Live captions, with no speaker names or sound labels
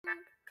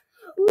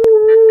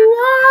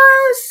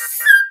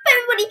What's up,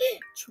 everybody?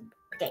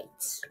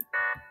 Gates.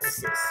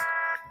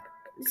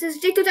 This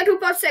is jtoh Tycoon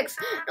Part 6.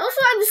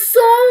 Also, I'm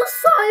so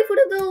sorry for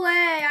the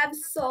delay. I'm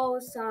so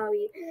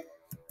sorry.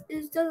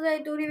 It's just that I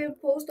don't even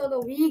post on the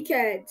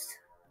weekends.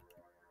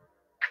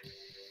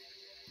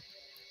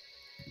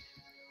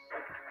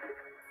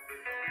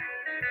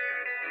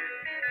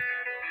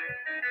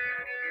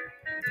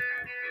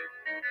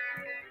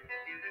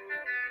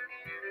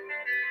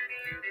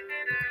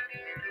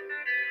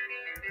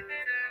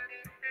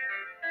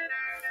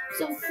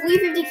 So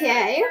 350k.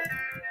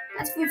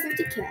 That's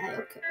 350k.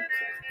 Okay.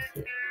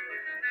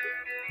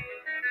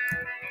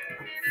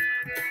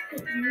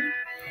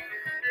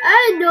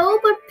 I know,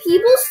 but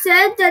people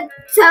said that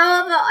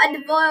some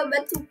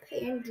environmental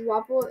paint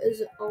dropper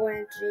is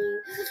OMG.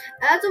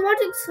 After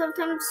watching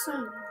sometimes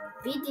some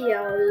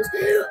videos,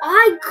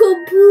 I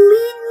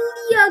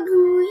completely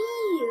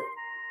agree.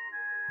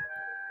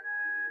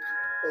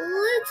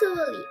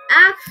 Literally,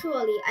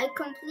 actually, I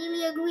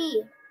completely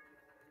agree.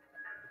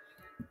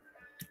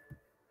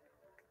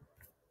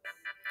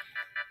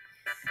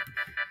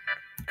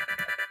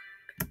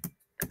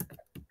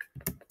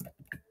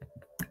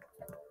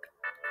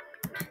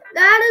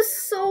 That is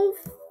so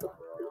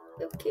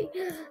okay.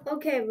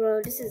 Okay,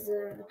 bro, this is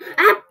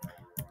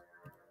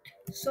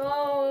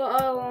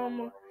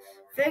so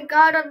thank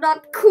God I'm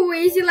not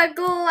crazy like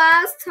the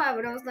last time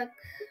when I was like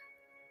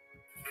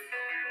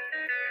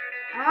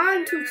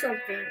onto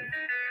something.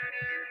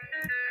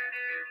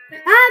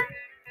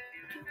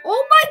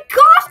 Oh my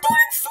gosh,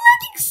 dude, it's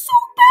lagging so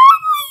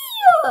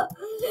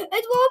badly!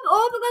 It's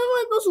all because of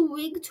like those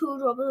weak 2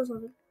 droppers or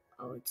something.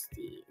 Oh, it's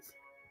these.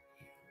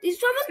 These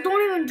droppers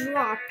don't even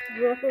drop,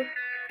 bro.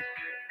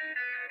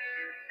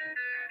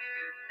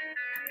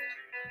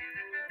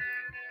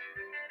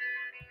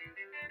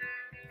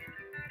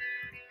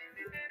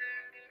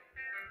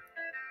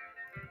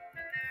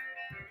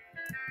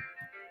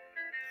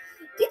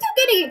 These are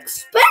getting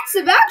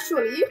expensive,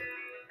 actually.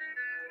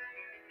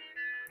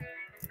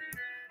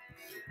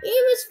 It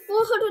was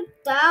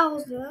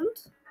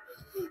 400,000.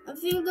 I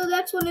think the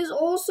next one is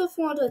also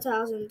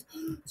 400,000.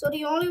 So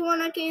the only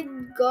one I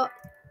can go,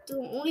 the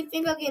only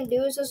thing I can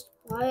do is just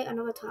buy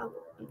another tower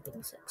in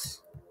thing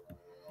 6.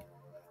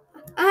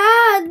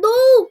 Ah,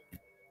 no!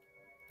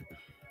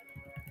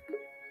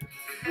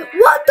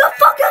 What the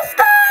fuck is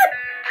that?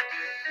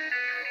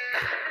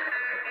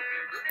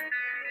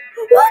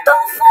 What the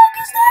fuck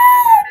is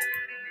that?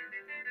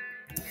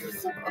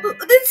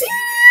 The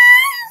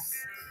serious?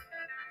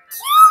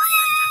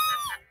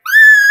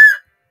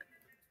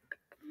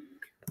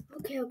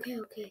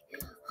 Okay.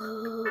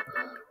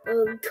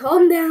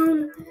 Calm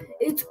down.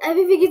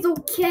 Everything is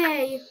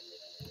okay.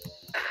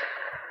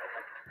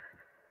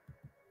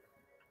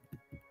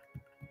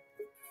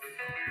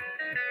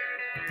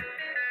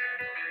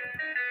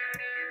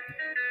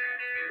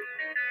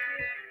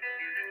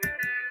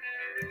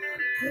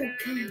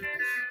 Okay.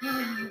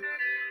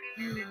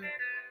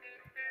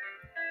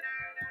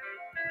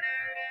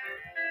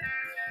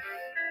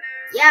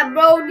 Yeah,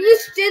 bro,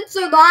 these shits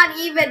are not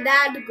even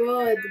that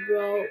good,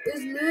 bro.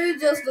 It's literally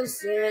just the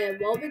same.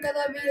 Well, because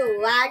I've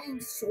been lagging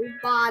so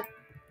bad.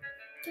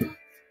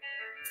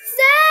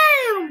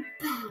 Same!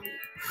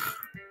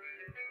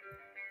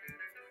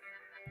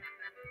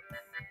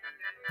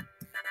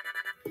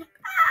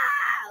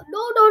 No.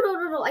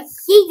 I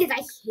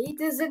hate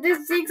this.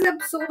 This takes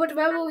up so much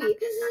memory.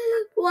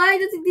 Why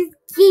doesn't this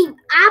game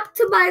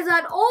optimize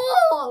at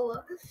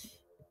all?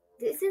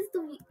 This is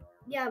the...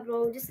 Yeah,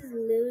 bro, this is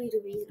literally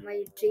the reason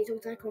why jtoh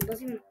Tycoon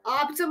doesn't even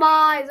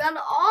optimize at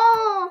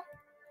all.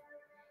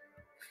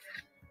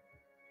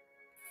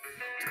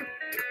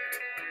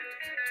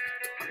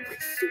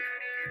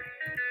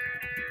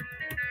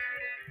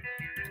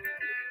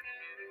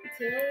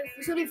 Okay,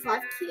 it's only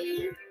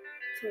 5k.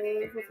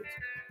 Okay, perfect.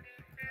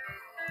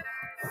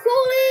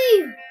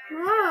 Holy!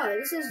 Ah,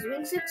 this is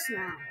wing 6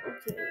 now.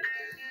 Okay.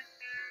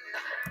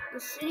 The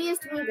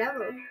shittiest wing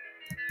ever.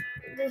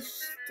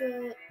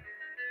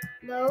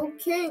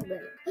 Okay,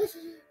 man.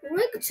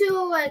 Wing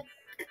 2, like,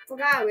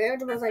 forgot where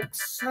it was like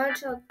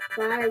such a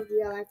bad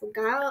idea. I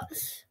forgot,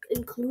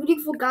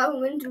 forgot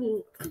when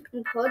to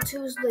part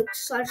 2 is like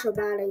such a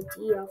bad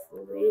idea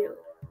for real.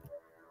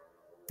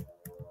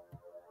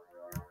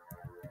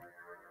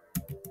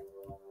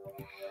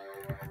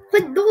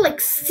 But no, like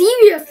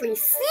seriously.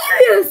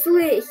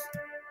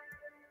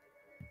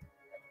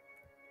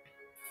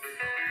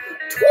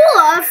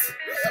 Tools?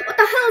 What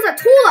the hell is a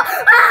tool?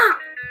 Ah!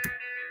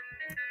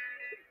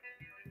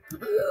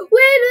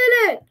 Wait a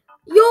minute!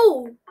 Yo!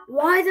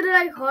 Why did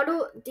I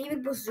huddle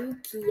David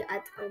Bozuki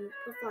at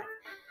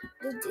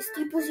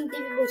Steve pushing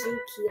David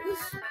Bozuki?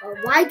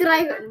 Why did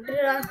I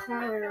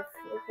huddle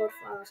for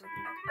or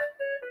something?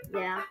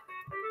 Yeah.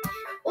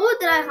 Or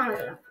did I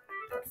huddle?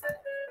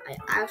 I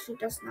actually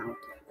just now.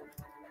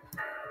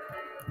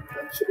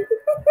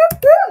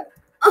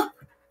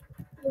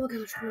 Oh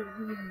gosh.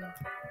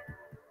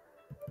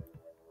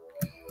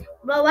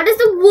 Bro, what is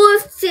the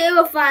worst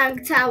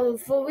terrifying tower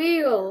for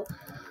real?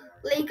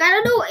 Like, I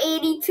don't know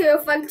 80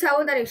 terrifying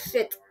tower that is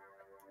shit.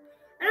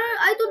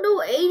 I don't know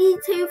any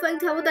terrifying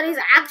table that is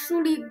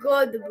actually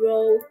good,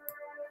 bro.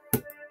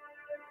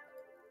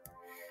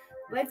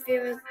 My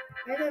favorite,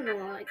 I don't know,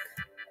 like,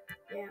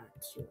 yeah,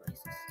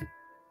 choices.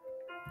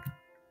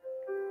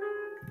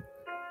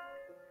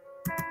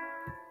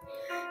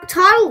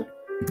 Tunnel!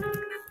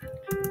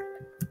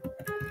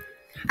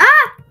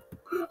 Ah!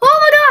 Oh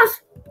my gosh!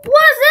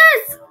 What is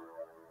this?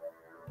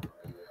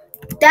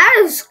 That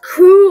is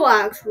cool,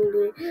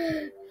 actually.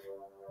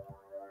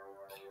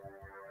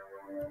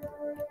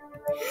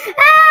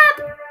 Ah!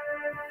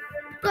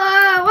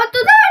 What the?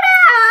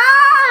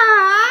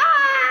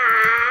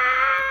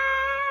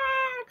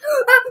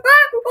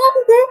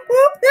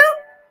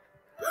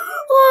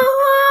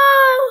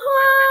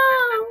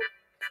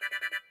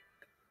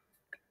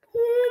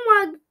 Oh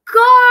my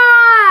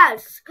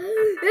gosh!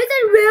 Is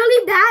it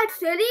really that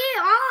city?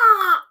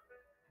 Ah!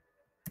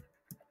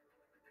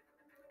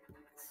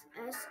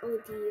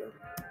 SOD.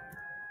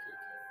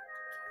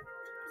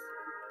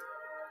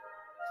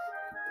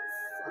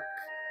 Fuck.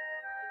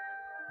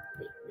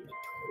 Wait,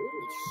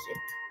 holy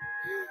shit.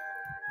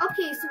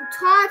 Okay, so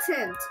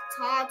Tartant.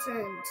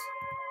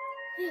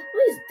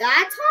 What is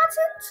that,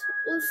 Tartant?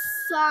 Or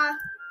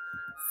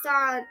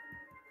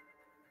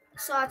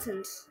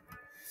Sartant?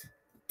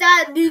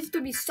 That needs to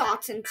be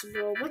Sartant,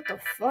 bro. What the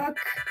fuck?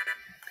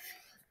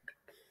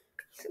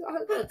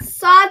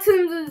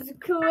 Sartans is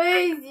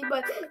crazy,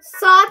 but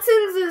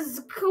Sartans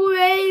is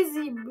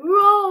crazy,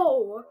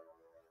 bro.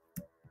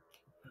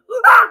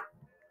 Ah!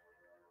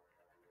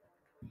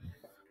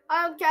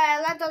 Okay,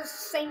 let us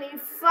sing a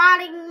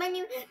fighting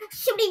menu,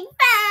 shooting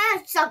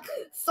fast.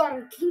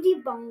 Song kitty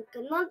bong,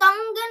 no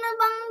dong, no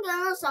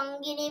bong,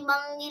 song giddy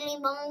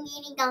bongily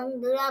bongily dong,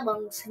 the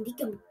bong, sandy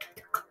gum.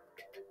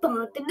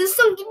 The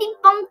song giddy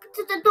bong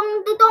to the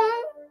dong, the dong.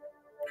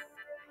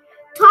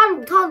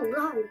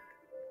 Tunnel.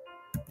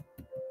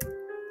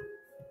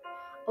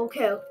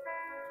 Okay.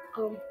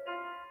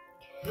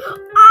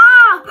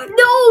 Ah! No,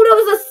 that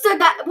was a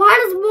set. Why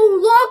does Moo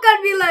look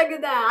at me like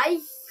that? I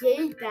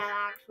hate that,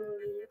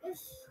 actually.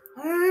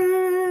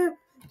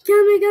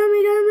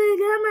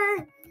 Come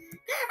on.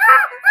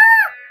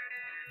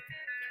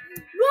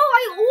 Bro,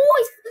 I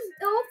always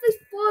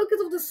fall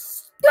because of the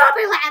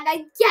stupid lag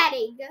I'm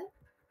getting.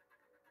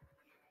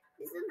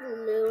 This is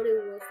literally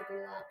worse than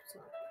the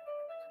laptop.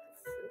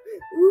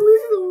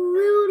 This is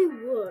literally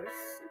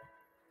worse.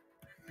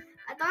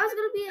 I thought it was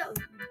gonna be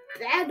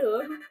better.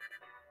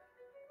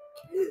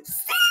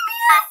 Seriously?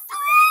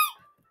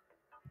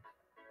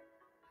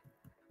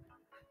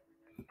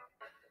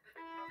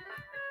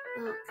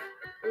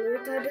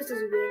 This is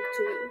weird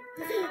too.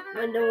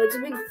 But no, it's a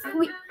big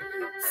freak.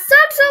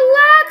 Such a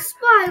lag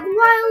spike!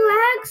 Why a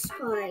lag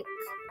spike?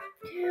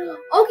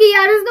 Okay,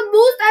 yeah, this is the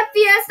most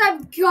FPS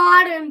I've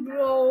gotten,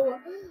 bro.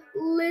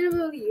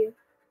 Literally.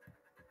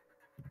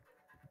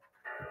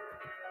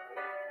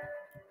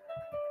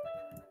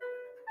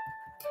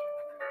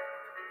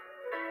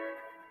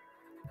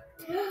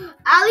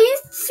 At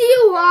least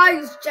CY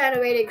is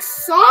generating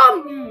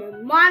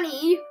some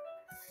money.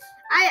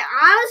 I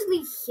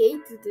honestly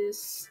hate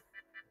this.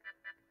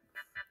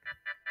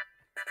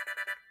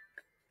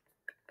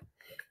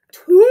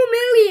 2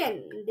 million.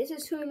 This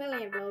is 2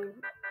 million, bro.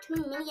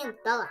 $2 million.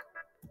 Why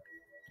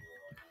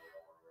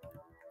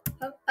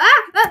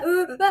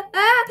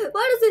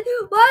is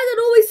it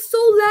always so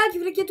laggy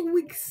when I get to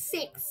week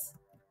 6?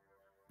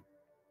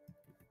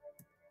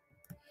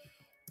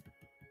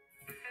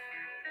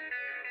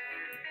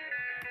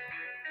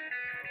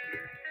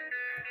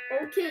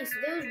 Okay, so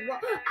there's one.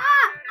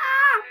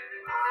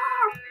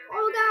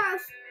 Oh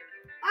gosh.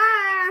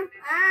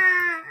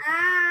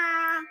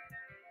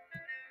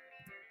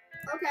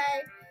 Okay.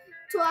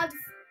 12.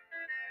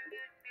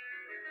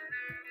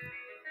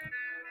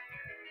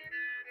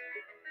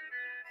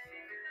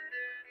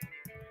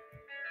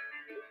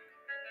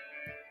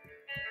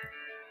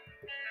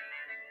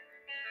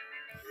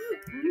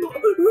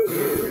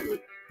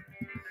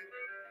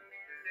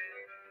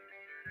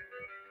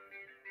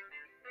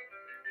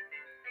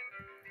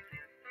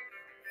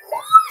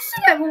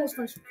 I'm almost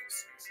finished.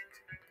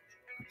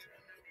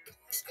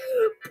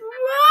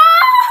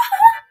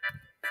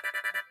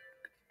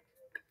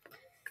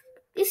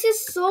 This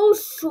is so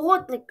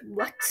short. Like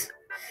what?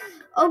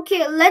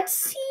 Okay, let's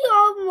see.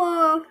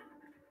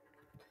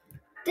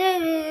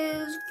 There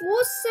is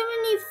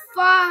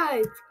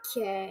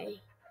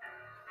 475k,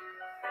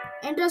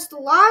 and that's the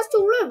last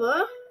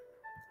river.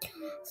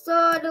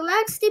 So the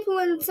last steeple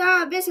in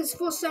town this is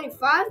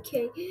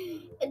 475k.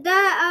 And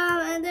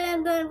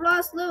then the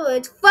last river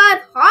it's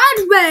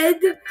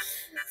 500.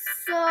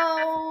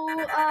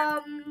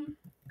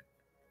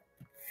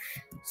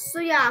 So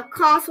yeah,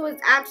 Castle is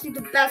actually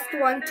the best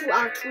one to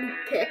actually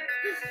pick.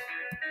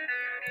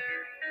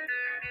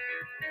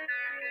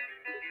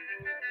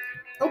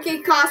 Okay,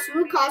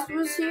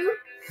 Castle's here.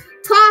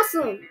 Toss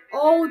him!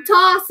 Oh,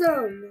 toss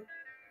him!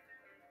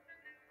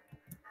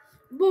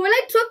 But when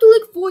I took to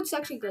League 4, it's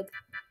actually good.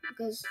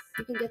 Because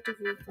you can get to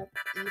League 5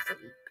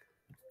 easily.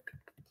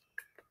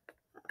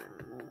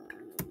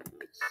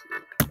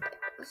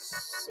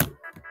 Let's see.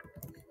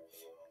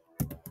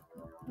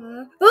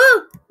 Okay.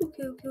 Ah! What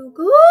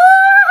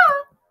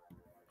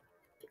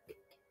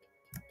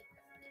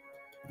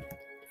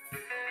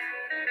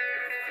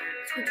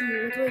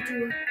do I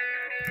do?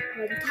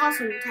 Toss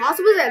him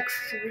was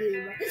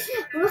extreme. I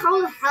don't know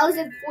how the hell is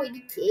it for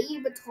the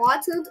game, but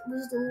Tossum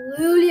was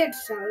literally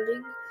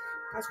challenging.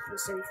 That's for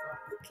 74.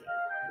 Okay,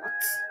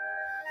 what?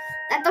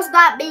 That does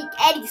not make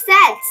any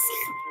sense.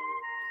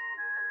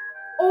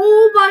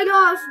 Oh my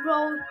gosh,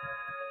 bro.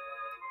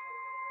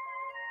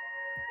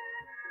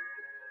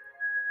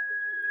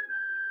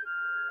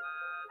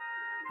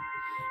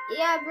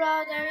 Yeah,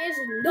 bro, there is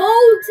no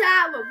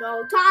tower,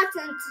 bro.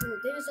 Tossum,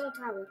 there's no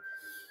tower.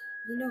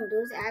 You know,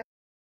 those act.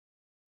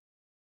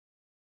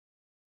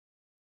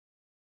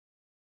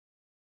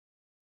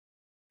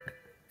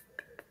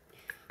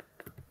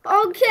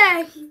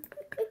 Okay.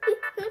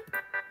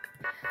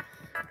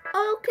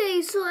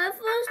 Okay, so at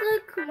first,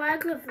 like,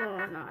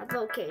 microphone or not.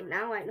 Okay,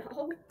 now I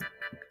know.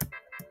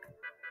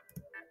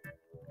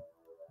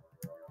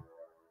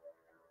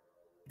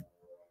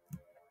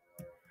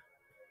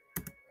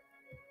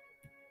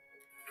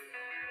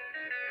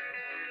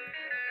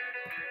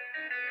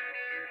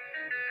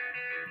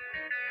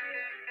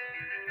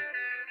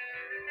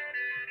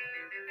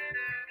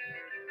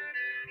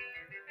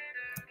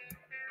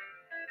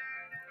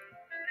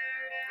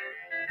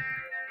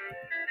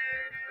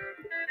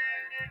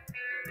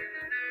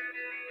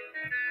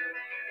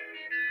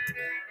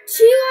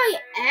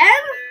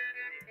 TIM?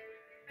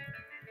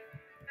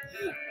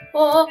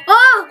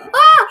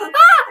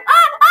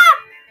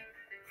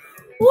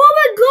 Oh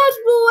my gosh,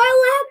 bro, I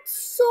lagged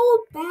so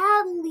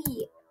badly.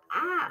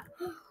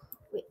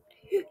 Wait.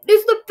 This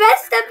is the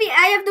best FPS.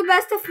 I have the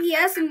best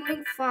FPS in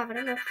rank 5. I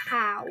don't know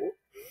how.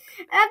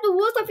 I have the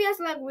worst FPS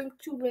like rank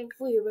 2, rank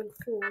 3, rank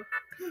 4.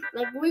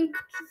 Like rank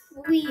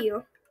 3.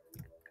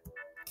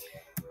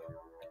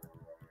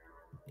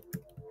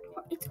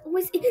 It's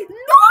always. No!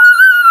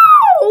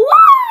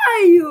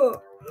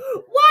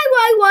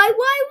 Why? Why?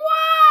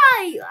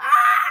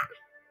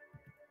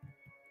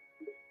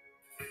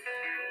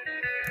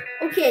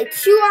 Okay,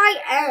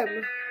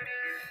 2IM.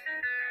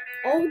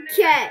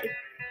 Okay.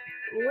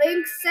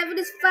 Rank 7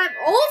 is 5.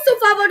 Also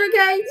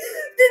 500k.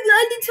 The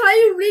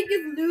entire rank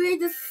is literally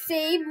the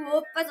same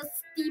roof as a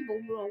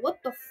steeple, bro.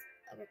 What the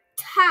a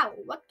tower?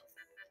 What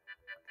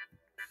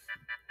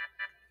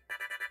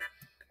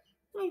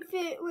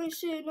the we're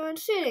sitting, I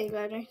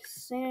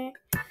say.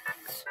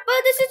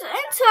 But this is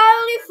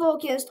entirely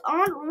focused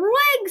on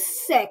rank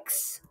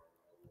 6.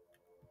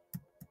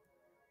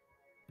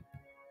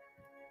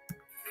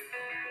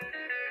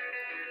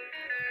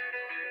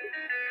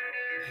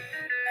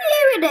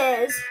 Here it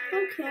is.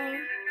 Okay.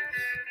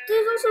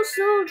 There's also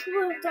so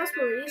true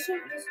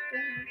desperation.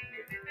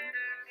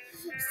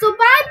 So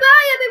bye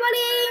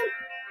everybody.